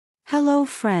Hello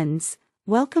friends,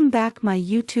 welcome back my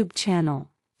YouTube channel.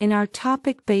 In our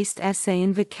topic-based essay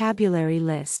and vocabulary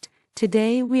list,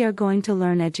 today we are going to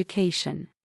learn education.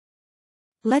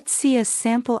 Let's see a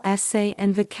sample essay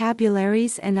and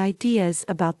vocabularies and ideas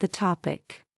about the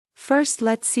topic. First,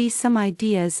 let's see some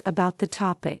ideas about the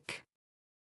topic.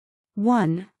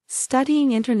 1.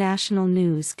 Studying international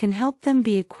news can help them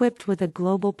be equipped with a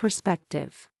global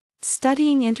perspective.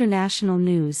 Studying international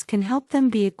news can help them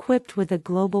be equipped with a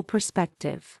global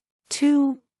perspective.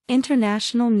 2.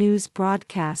 International news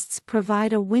broadcasts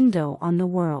provide a window on the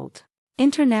world.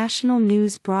 International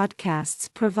news broadcasts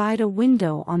provide a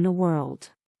window on the world.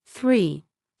 3.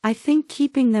 I think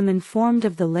keeping them informed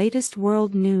of the latest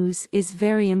world news is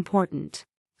very important.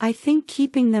 I think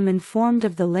keeping them informed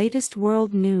of the latest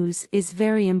world news is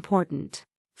very important.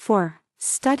 4.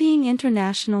 Studying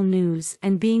international news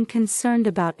and being concerned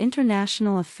about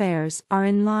international affairs are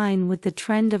in line with the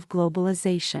trend of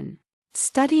globalization.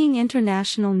 Studying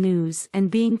international news and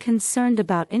being concerned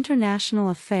about international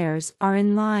affairs are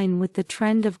in line with the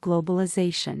trend of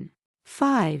globalization.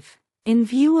 5. In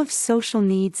view of social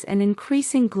needs and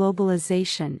increasing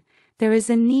globalization, there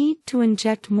is a need to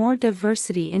inject more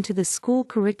diversity into the school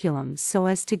curriculum so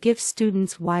as to give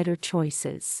students wider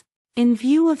choices. In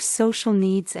view of social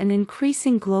needs and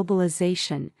increasing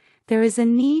globalization, there is a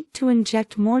need to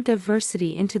inject more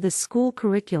diversity into the school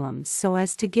curriculum so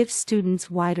as to give students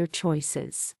wider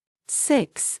choices.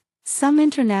 6. Some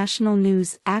international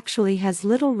news actually has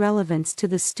little relevance to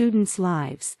the students'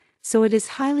 lives, so it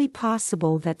is highly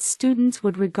possible that students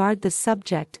would regard the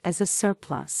subject as a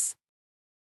surplus.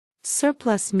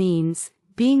 Surplus means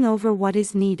being over what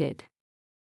is needed.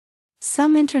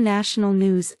 Some international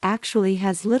news actually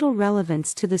has little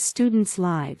relevance to the students'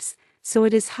 lives, so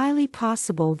it is highly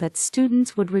possible that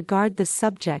students would regard the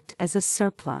subject as a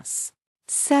surplus.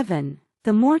 7.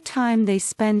 The more time they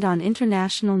spend on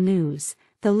international news,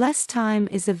 the less time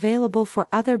is available for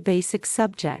other basic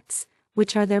subjects,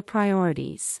 which are their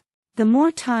priorities. The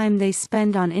more time they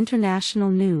spend on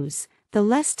international news, the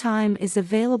less time is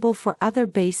available for other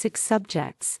basic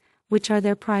subjects, which are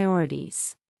their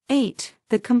priorities. 8.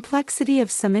 The complexity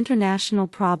of some international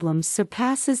problems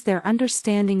surpasses their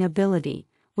understanding ability,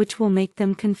 which will make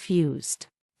them confused.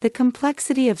 The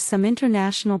complexity of some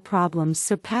international problems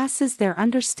surpasses their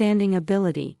understanding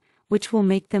ability, which will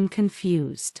make them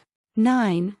confused.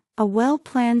 9. A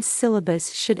well-planned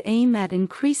syllabus should aim at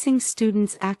increasing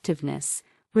students' activeness,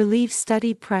 relieve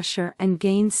study pressure and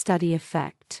gain study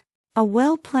effect. A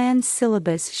well-planned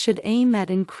syllabus should aim at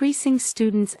increasing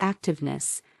students'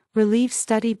 activeness, relieve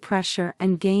study pressure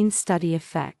and gain study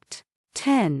effect.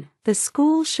 10. The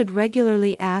school should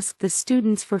regularly ask the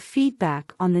students for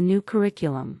feedback on the new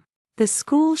curriculum. The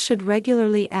school should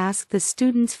regularly ask the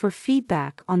students for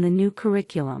feedback on the new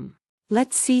curriculum.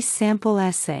 Let's see sample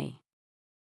essay.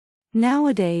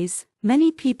 Nowadays, many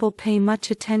people pay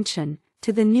much attention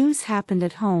to the news happened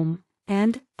at home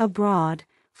and abroad,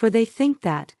 for they think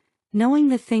that knowing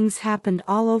the things happened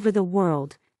all over the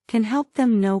world can help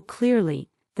them know clearly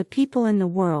the people in the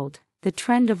world, the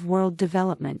trend of world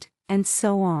development, and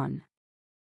so on.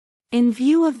 In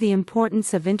view of the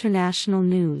importance of international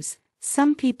news,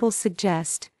 some people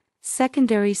suggest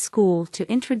secondary school to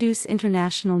introduce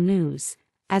international news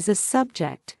as a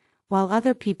subject, while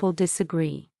other people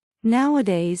disagree.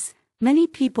 Nowadays, many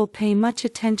people pay much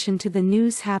attention to the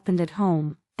news happened at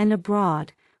home and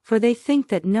abroad, for they think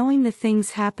that knowing the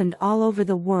things happened all over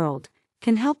the world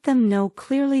can help them know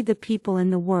clearly the people in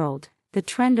the world, the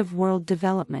trend of world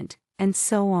development, and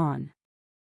so on.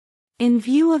 In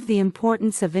view of the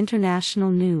importance of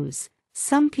international news,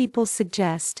 some people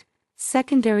suggest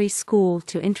secondary school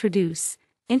to introduce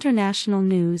international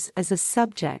news as a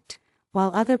subject,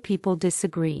 while other people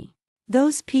disagree.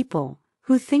 Those people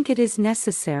who think it is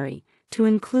necessary to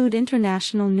include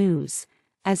international news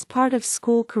as part of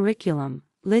school curriculum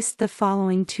list the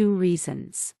following 2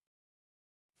 reasons.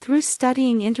 Through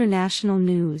studying international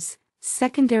news,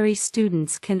 secondary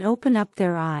students can open up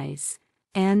their eyes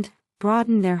and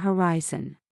broaden their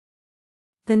horizon.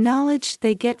 The knowledge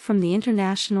they get from the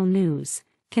international news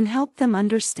can help them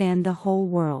understand the whole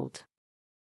world.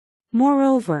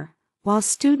 Moreover, while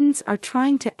students are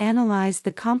trying to analyze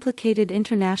the complicated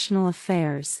international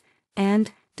affairs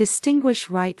and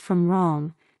distinguish right from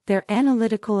wrong, their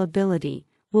analytical ability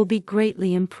will be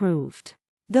greatly improved.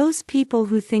 Those people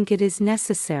who think it is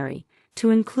necessary to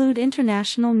include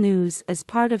international news as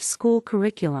part of school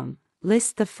curriculum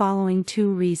list the following 2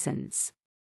 reasons.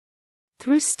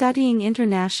 Through studying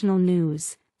international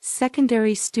news,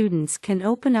 secondary students can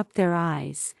open up their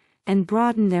eyes and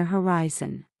broaden their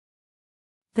horizon.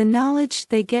 The knowledge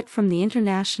they get from the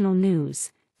international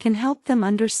news can help them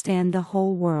understand the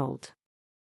whole world.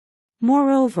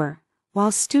 Moreover,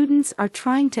 while students are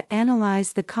trying to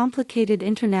analyze the complicated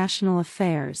international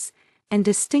affairs and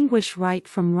distinguish right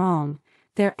from wrong,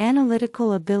 their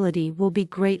analytical ability will be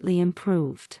greatly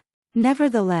improved.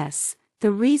 Nevertheless,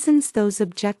 the reasons those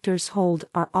objectors hold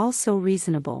are also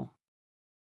reasonable.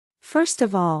 First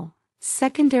of all,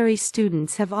 secondary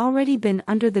students have already been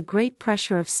under the great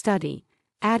pressure of study.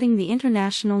 Adding the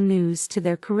international news to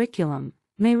their curriculum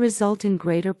may result in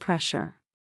greater pressure.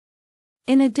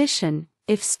 In addition,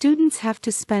 if students have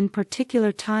to spend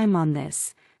particular time on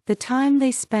this, the time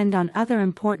they spend on other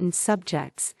important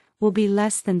subjects will be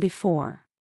less than before.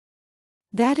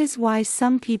 That is why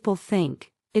some people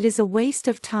think it is a waste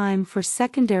of time for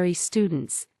secondary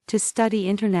students to study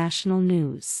international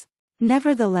news.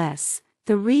 Nevertheless,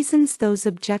 the reasons those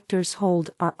objectors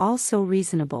hold are also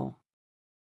reasonable.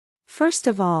 First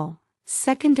of all,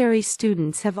 secondary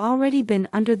students have already been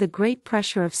under the great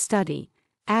pressure of study.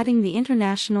 Adding the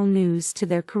international news to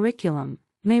their curriculum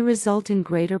may result in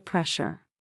greater pressure.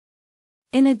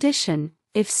 In addition,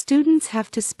 if students have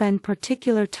to spend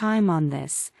particular time on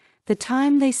this, the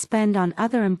time they spend on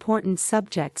other important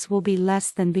subjects will be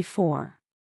less than before.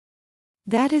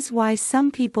 That is why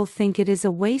some people think it is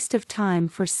a waste of time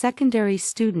for secondary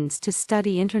students to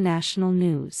study international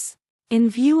news. In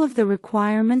view of the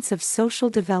requirements of social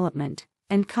development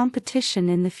and competition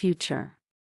in the future,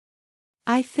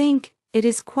 I think it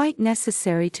is quite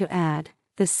necessary to add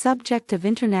the subject of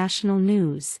international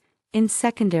news in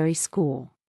secondary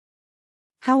school.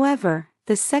 However,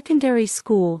 the secondary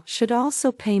school should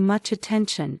also pay much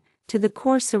attention to the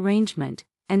course arrangement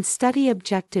and study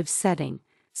objective setting,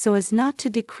 so as not to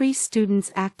decrease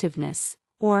students' activeness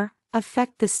or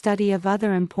affect the study of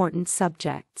other important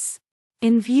subjects.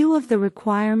 In view of the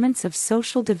requirements of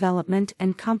social development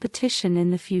and competition in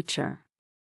the future,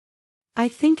 I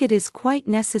think it is quite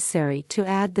necessary to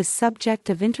add the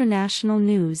subject of international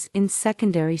news in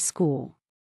secondary school.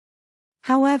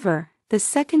 However, the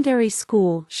secondary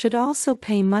school should also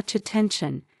pay much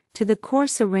attention to the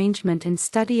course arrangement and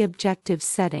study objective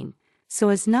setting, so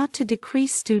as not to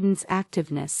decrease students'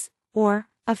 activeness or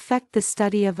affect the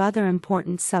study of other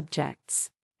important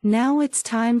subjects. Now it's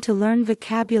time to learn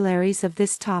vocabularies of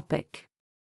this topic.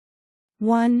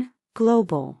 1.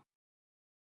 Global.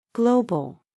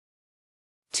 Global.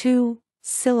 2.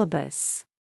 Syllabus.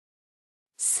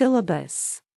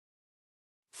 Syllabus.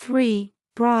 3.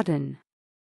 Broaden.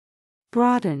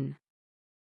 Broaden.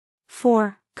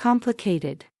 4.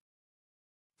 Complicated.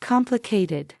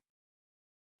 Complicated.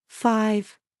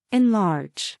 5.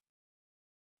 Enlarge.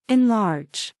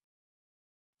 Enlarge.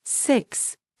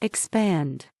 6.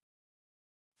 Expand.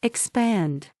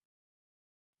 Expand.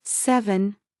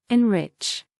 7.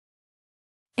 Enrich.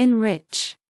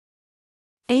 Enrich.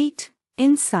 8.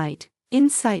 Insight.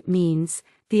 Insight means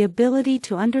the ability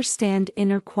to understand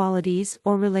inner qualities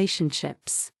or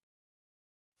relationships.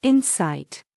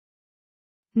 Insight.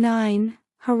 9.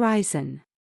 Horizon.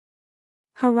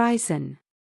 Horizon.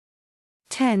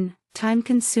 10.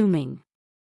 Time-consuming.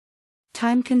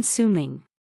 Time-consuming.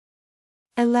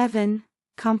 11.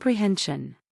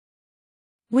 Comprehension,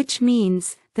 which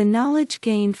means the knowledge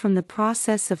gained from the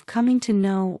process of coming to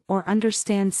know or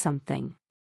understand something.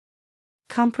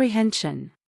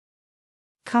 Comprehension.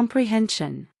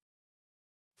 Comprehension.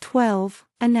 12.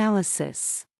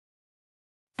 Analysis.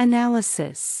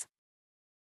 Analysis.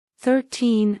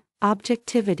 13.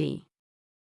 Objectivity,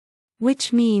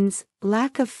 which means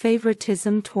lack of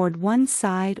favoritism toward one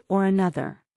side or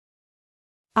another.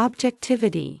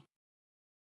 Objectivity.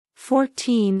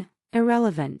 14.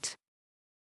 Irrelevant.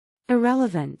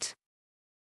 Irrelevant.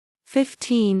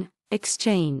 15.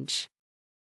 Exchange.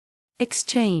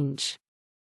 Exchange.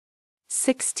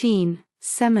 16.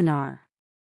 Seminar.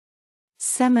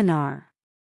 Seminar.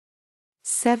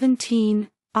 17.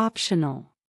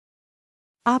 Optional.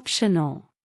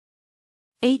 Optional.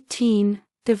 18.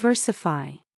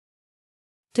 Diversify.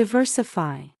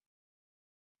 Diversify.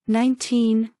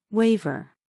 19.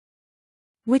 Waver,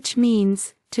 which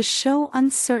means to show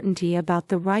uncertainty about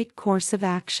the right course of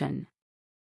action.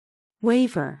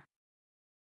 Waver.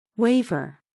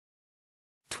 Waver.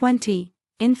 20.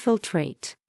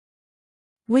 Infiltrate,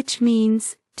 which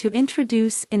means to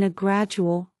introduce in a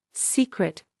gradual,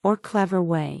 secret, or clever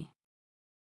way.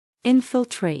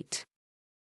 Infiltrate.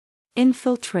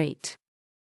 Infiltrate.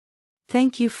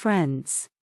 Thank you, friends.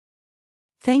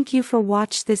 Thank you for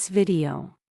watching this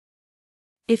video.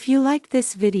 If you like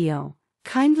this video,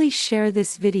 kindly share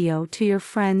this video to your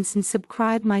friends and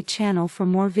subscribe my channel for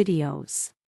more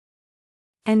videos.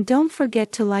 And don't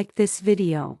forget to like this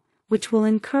video, which will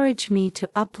encourage me to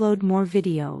upload more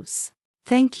videos.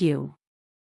 Thank you.